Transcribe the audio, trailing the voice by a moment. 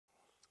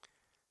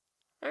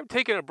I'm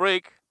taking a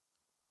break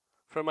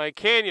from my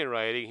canyon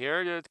riding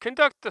here to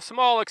conduct a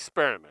small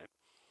experiment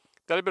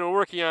that I've been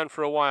working on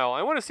for a while.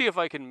 I want to see if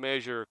I can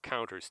measure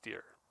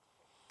countersteer.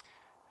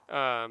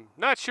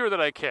 Not sure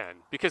that I can,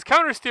 because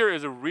countersteer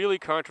is a really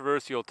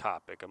controversial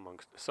topic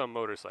amongst some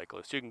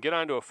motorcyclists. You can get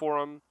onto a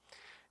forum,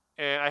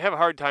 and I have a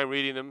hard time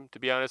reading them, to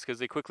be honest, because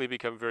they quickly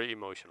become very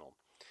emotional.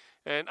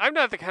 And I'm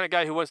not the kind of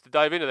guy who wants to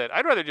dive into that.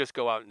 I'd rather just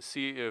go out and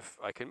see if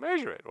I can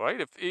measure it, right?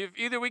 If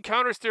either we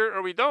countersteer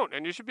or we don't,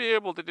 and you should be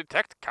able to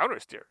detect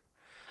countersteer.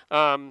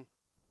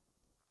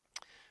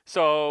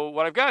 So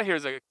what I've got here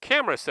is a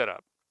camera set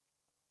up.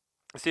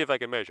 Let's see if I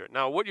can measure it.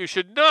 Now, what you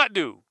should not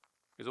do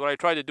is what I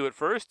tried to do at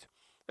first.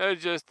 I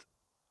just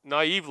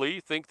naively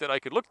think that I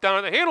could look down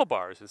at the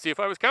handlebars and see if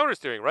I was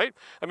countersteering, right?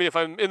 I mean, if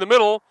I'm in the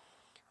middle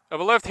of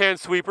a left-hand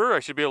sweeper, I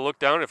should be able to look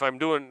down. If I'm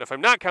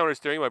not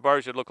countersteering, my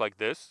bars should look like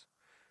this,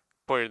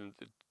 pointing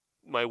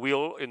my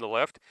wheel in the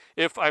left.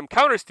 If I'm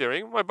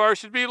countersteering, my bars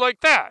should be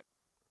like that.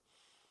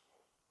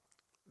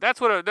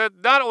 That's what.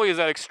 Not only is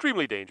that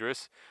extremely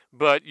dangerous,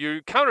 but your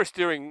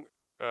countersteering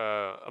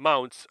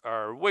amounts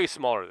are way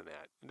smaller than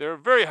that. They're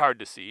very hard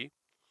to see.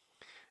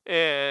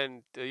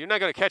 And you're not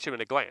going to catch them in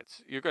a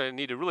glance. You're going to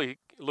need to really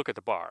look at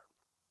the bar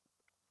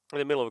in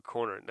the middle of a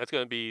corner. And that's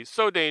going to be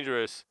so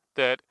dangerous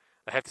that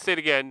I have to say it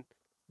again,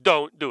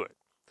 don't do it.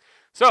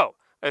 So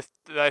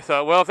I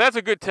thought, well, if that's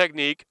a good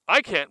technique,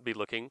 I can't be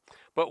looking.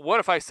 But what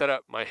if I set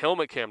up my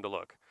helmet cam to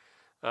look?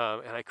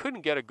 And I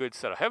couldn't get a good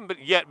setup. I haven't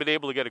yet been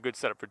able to get a good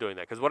setup for doing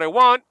that. Because what I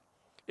want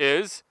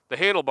is the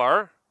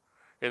handlebar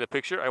in the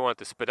picture. I want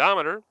the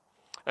speedometer.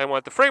 I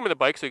want the frame of the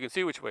bike so you can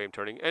see which way I'm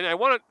turning. And I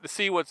want to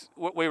see what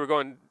way we're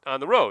going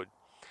on the road.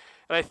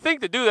 And I think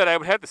to do that, I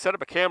would have to set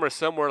up a camera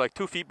somewhere like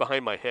 2 feet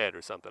behind my head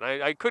or something.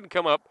 I couldn't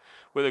come up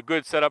with a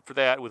good setup for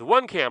that with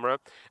one camera.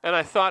 And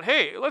I thought,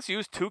 hey, let's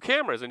use 2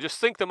 cameras and just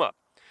sync them up.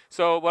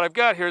 So what I've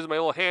got here is my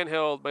little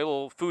handheld, my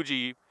little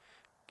Fuji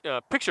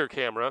picture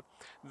camera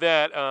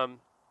that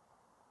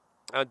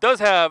does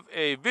have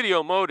a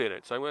video mode in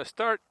it. So I'm going to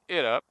start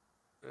it up.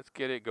 Let's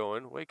get it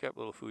going. Wake up,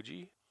 little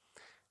Fuji.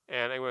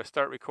 And I'm going to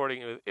start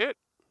recording with it.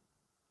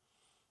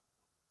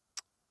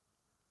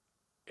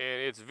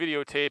 And it's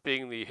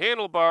videotaping the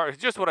handlebar. It's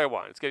just what I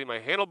want. It's getting my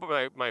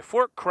handlebar, my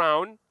fork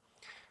crown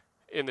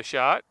in the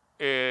shot.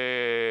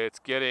 It's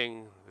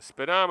getting the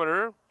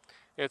speedometer.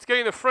 And it's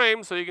getting the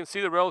frame so you can see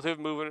the relative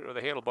movement of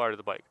the handlebar to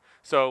the bike.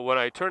 So when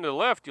I turn to the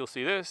left, you'll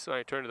see this. When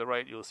I turn to the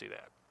right, you'll see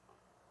that.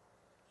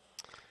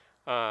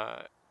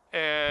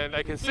 And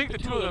I can sync the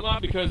two of them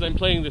up because I'm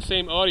playing the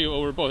same audio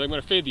over both. I'm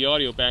going to fade the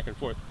audio back and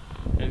forth.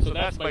 And so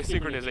that's my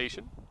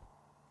synchronization.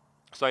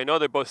 So I know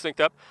they're both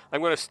synced up.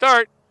 I'm going to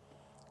start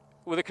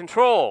with a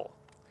control.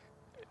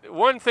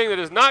 One thing that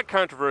is not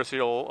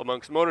controversial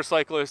amongst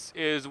motorcyclists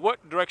is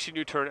what direction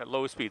you turn at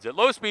low speeds. At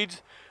low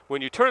speeds,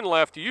 when you turn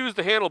left, you use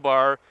the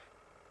handlebar,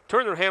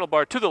 turn the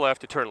handlebar to the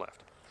left to turn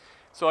left.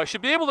 So I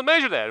should be able to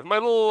measure that. If my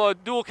little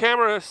dual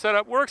camera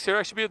setup works here,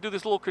 I should be able to do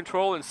this little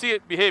control and see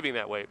it behaving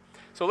that way.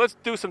 So let's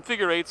do some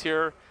figure eights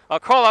here. I'll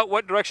call out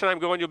what direction I'm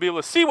going. You'll be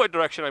able to see what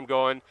direction I'm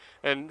going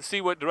and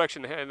see what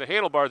direction the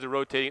handlebars are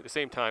rotating at the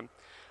same time.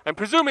 I'm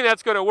presuming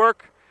that's going to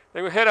work.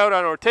 I'm going to head out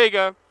on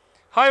Ortega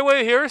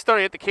Highway here,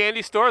 starting at the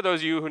candy store, those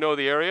of you who know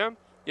the area.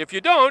 If you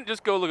don't,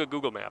 just go look at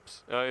Google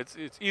Maps.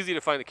 It's easy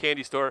to find the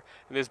candy store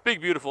and this big,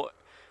 beautiful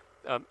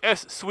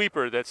S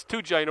sweeper that's 2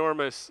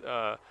 ginormous,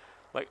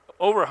 like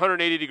over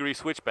 180-degree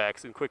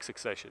switchbacks in quick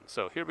succession.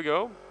 So here we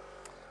go.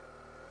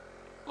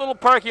 Little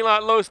parking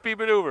lot, low speed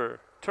maneuver.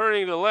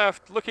 Turning to the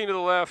left, looking to the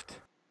left.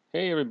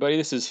 Hey everybody,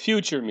 this is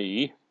future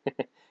me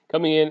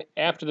coming in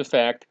after the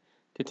fact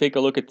to take a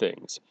look at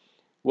things.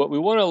 What we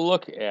want to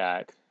look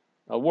at,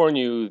 I'll warn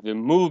you, the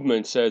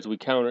movements as we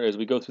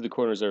go through the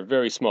corners are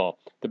very small.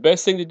 The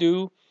best thing to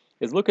do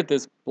is look at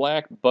this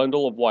black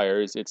bundle of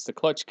wires. It's the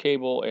clutch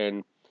cable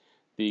and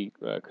the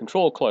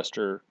control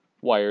cluster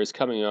wires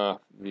coming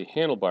off the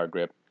handlebar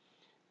grip.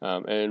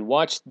 And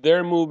watch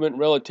their movement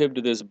relative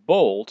to this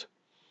bolt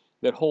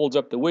that holds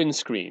up the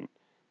windscreen.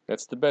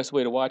 That's the best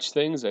way to watch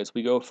things as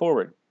we go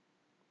forward.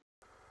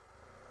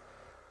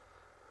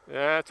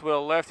 That's what a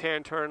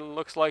left-hand turn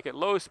looks like at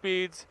low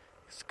speeds.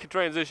 It's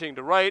transitioning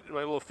to right in my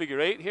little figure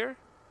eight here.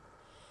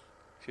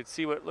 Should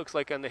see what it looks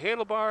like on the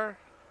handlebar.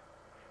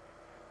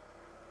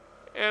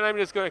 And I'm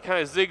just going to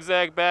kind of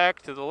zigzag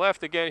back to the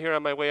left again here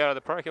on my way out of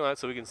the parking lot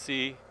so we can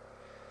see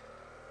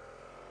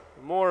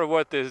more of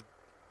what this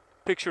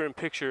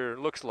picture-in-picture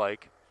looks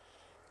like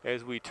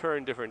as we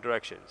turn different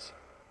directions.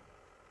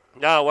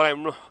 Now,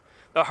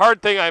 the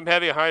hard thing I'm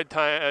having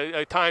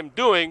a time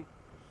doing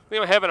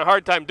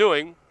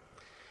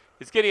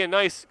is getting a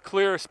nice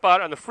clear spot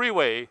on the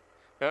freeway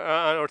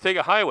on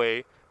Ortega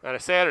Highway on a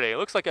Saturday. It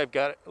looks like I've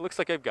got it. Looks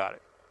like I've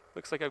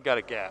got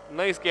a gap.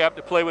 Nice gap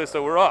to play with,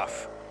 so we're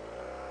off.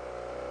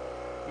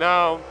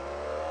 Now,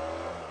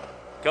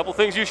 a couple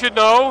things you should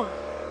know.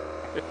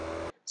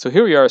 So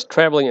here we are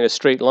traveling in a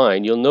straight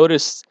line. You'll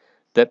notice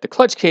that the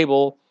clutch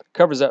cable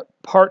covers up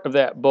part of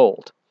that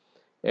bolt.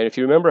 And if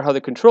you remember how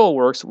the control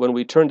works, when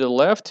we turn to the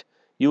left,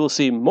 you will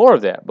see more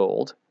of that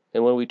bolt.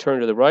 And when we turn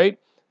to the right,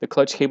 the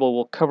clutch cable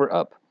will cover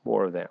up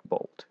more of that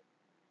bolt.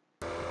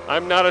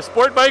 I'm not a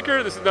sport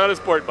biker. This is not a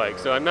sport bike,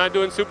 so I'm not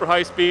doing super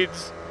high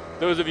speeds.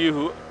 Those of you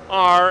who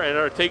are and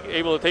are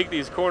able to take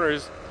these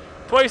corners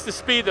twice the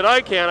speed that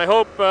I can, I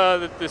hope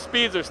that the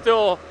speeds are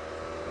still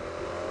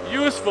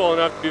useful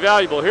enough to be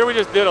valuable. Here we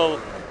just did a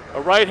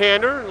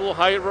right-hander, a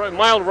little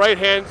mild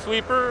right-hand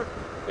sweeper,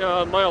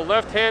 mild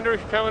left-hander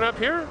coming up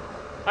here.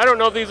 I don't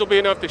know if these will be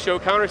enough to show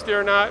countersteer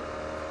or not.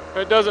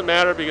 It doesn't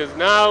matter because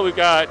now we've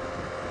got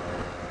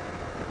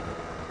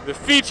the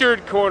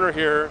featured corner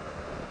here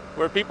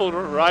where people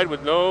ride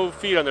with no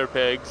feet on their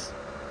pegs.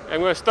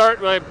 I'm going to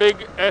start my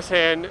big S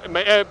hand,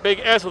 my big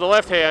S with the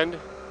left hand.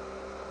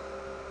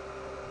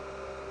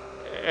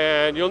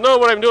 And you'll know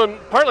what I'm doing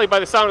partly by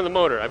the sound of the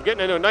motor. I'm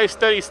getting into a nice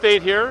steady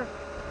state here.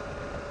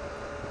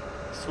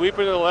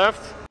 Sweeping to the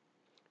left.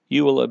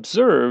 You will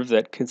observe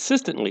that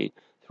consistently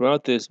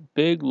throughout this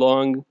big,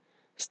 long,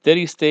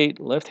 steady state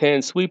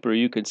left-hand sweeper,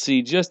 you can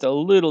see just a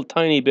little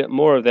tiny bit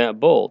more of that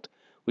bolt,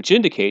 which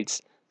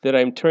indicates that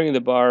I'm turning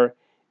the bar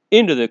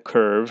into the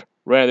curve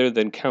rather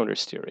than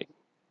countersteering.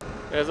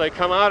 As I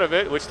come out of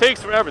it, which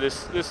takes forever,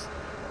 this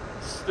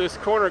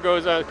corner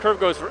goes, curve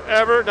goes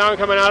forever. Now I'm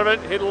coming out of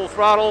it, hit a little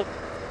throttle,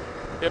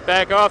 get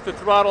back off the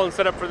throttle and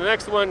set up for the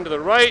next one to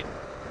the right.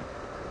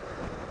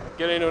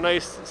 Get into a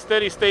nice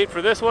steady state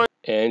for this one.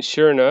 And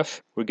sure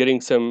enough, we're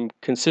getting some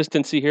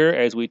consistency here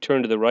as we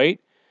turn to the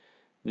right.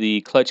 The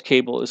clutch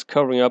cable is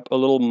covering up a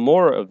little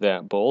more of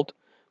that bolt,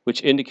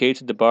 which indicates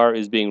that the bar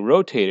is being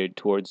rotated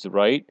towards the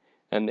right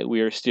and that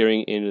we are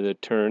steering into the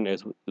turn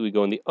as we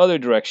go in the other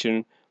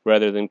direction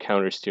rather than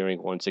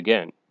countersteering once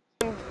again.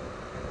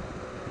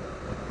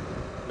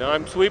 Now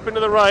I'm sweeping to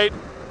the right.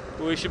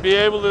 We should be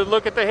able to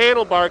look at the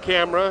handlebar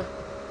camera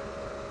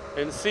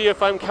and see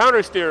if I'm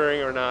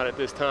countersteering or not at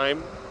this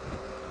time,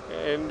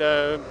 and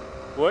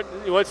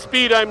what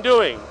speed I'm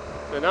doing.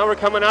 So now we're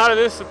coming out of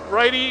this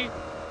righty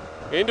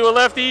into a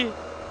lefty.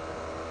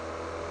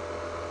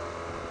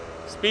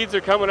 Speeds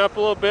are coming up a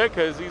little bit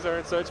because these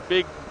aren't such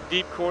big,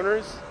 deep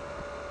corners.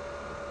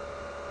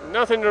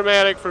 Nothing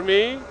dramatic for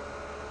me.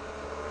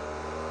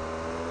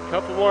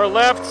 Couple more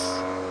lefts.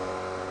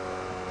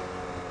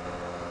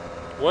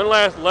 One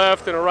last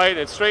left and a right, and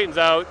it straightens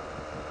out.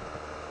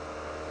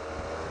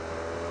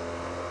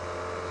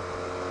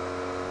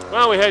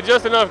 Well, we had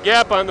just enough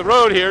gap on the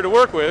road here to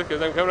work with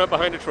because I'm coming up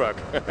behind a truck.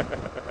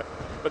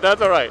 But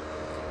that's all right.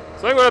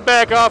 So I'm going to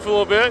back off a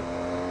little bit.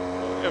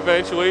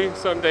 Eventually,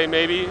 someday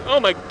maybe. Oh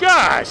my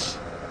gosh!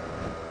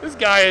 This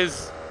guy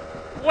is...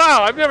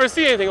 Wow, I've never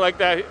seen anything like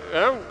that.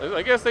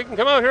 I guess they can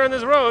come out here on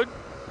this road.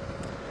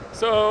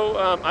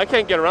 So I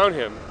can't get around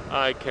him.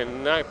 I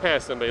cannot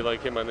pass somebody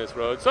like him on this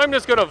road. So I'm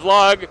just going to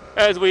vlog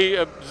as we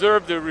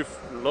observe the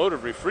load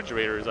of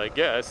refrigerators, I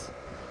guess.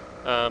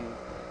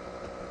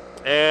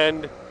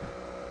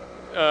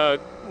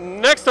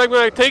 Next I'm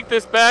going to take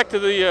this back to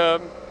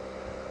the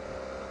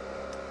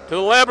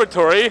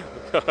laboratory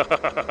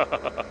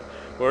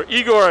where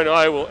Igor and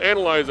I will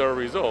analyze our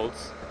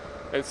results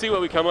and see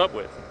what we come up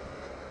with.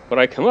 What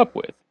I come up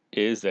with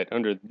is that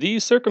under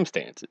these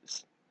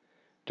circumstances,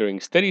 during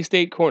steady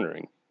state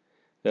cornering,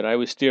 that I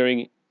was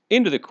steering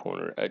into the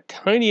corner a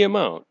tiny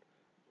amount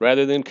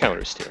rather than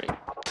countersteering.